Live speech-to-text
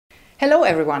Hello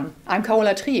everyone, I'm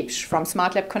Carola Triebsch from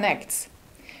smartLAB Connects.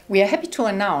 We are happy to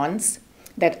announce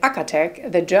that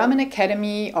ACATech, the German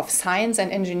Academy of Science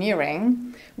and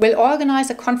Engineering, will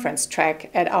organize a conference track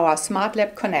at our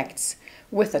smartLAB Connects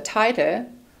with the title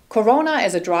Corona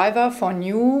as a Driver for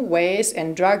New Ways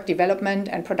in Drug Development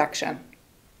and Production.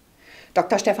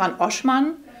 Dr. Stefan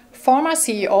Oschmann, former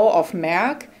CEO of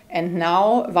Merck and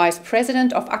now Vice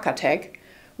President of ACATech,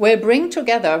 will bring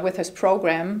together with his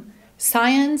program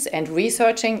science and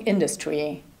researching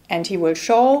industry, and he will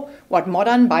show what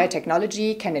modern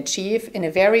biotechnology can achieve in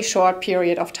a very short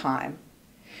period of time.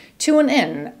 Tune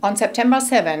in on September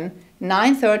 7,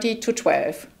 9:30 to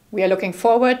 12. We are looking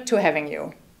forward to having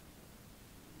you.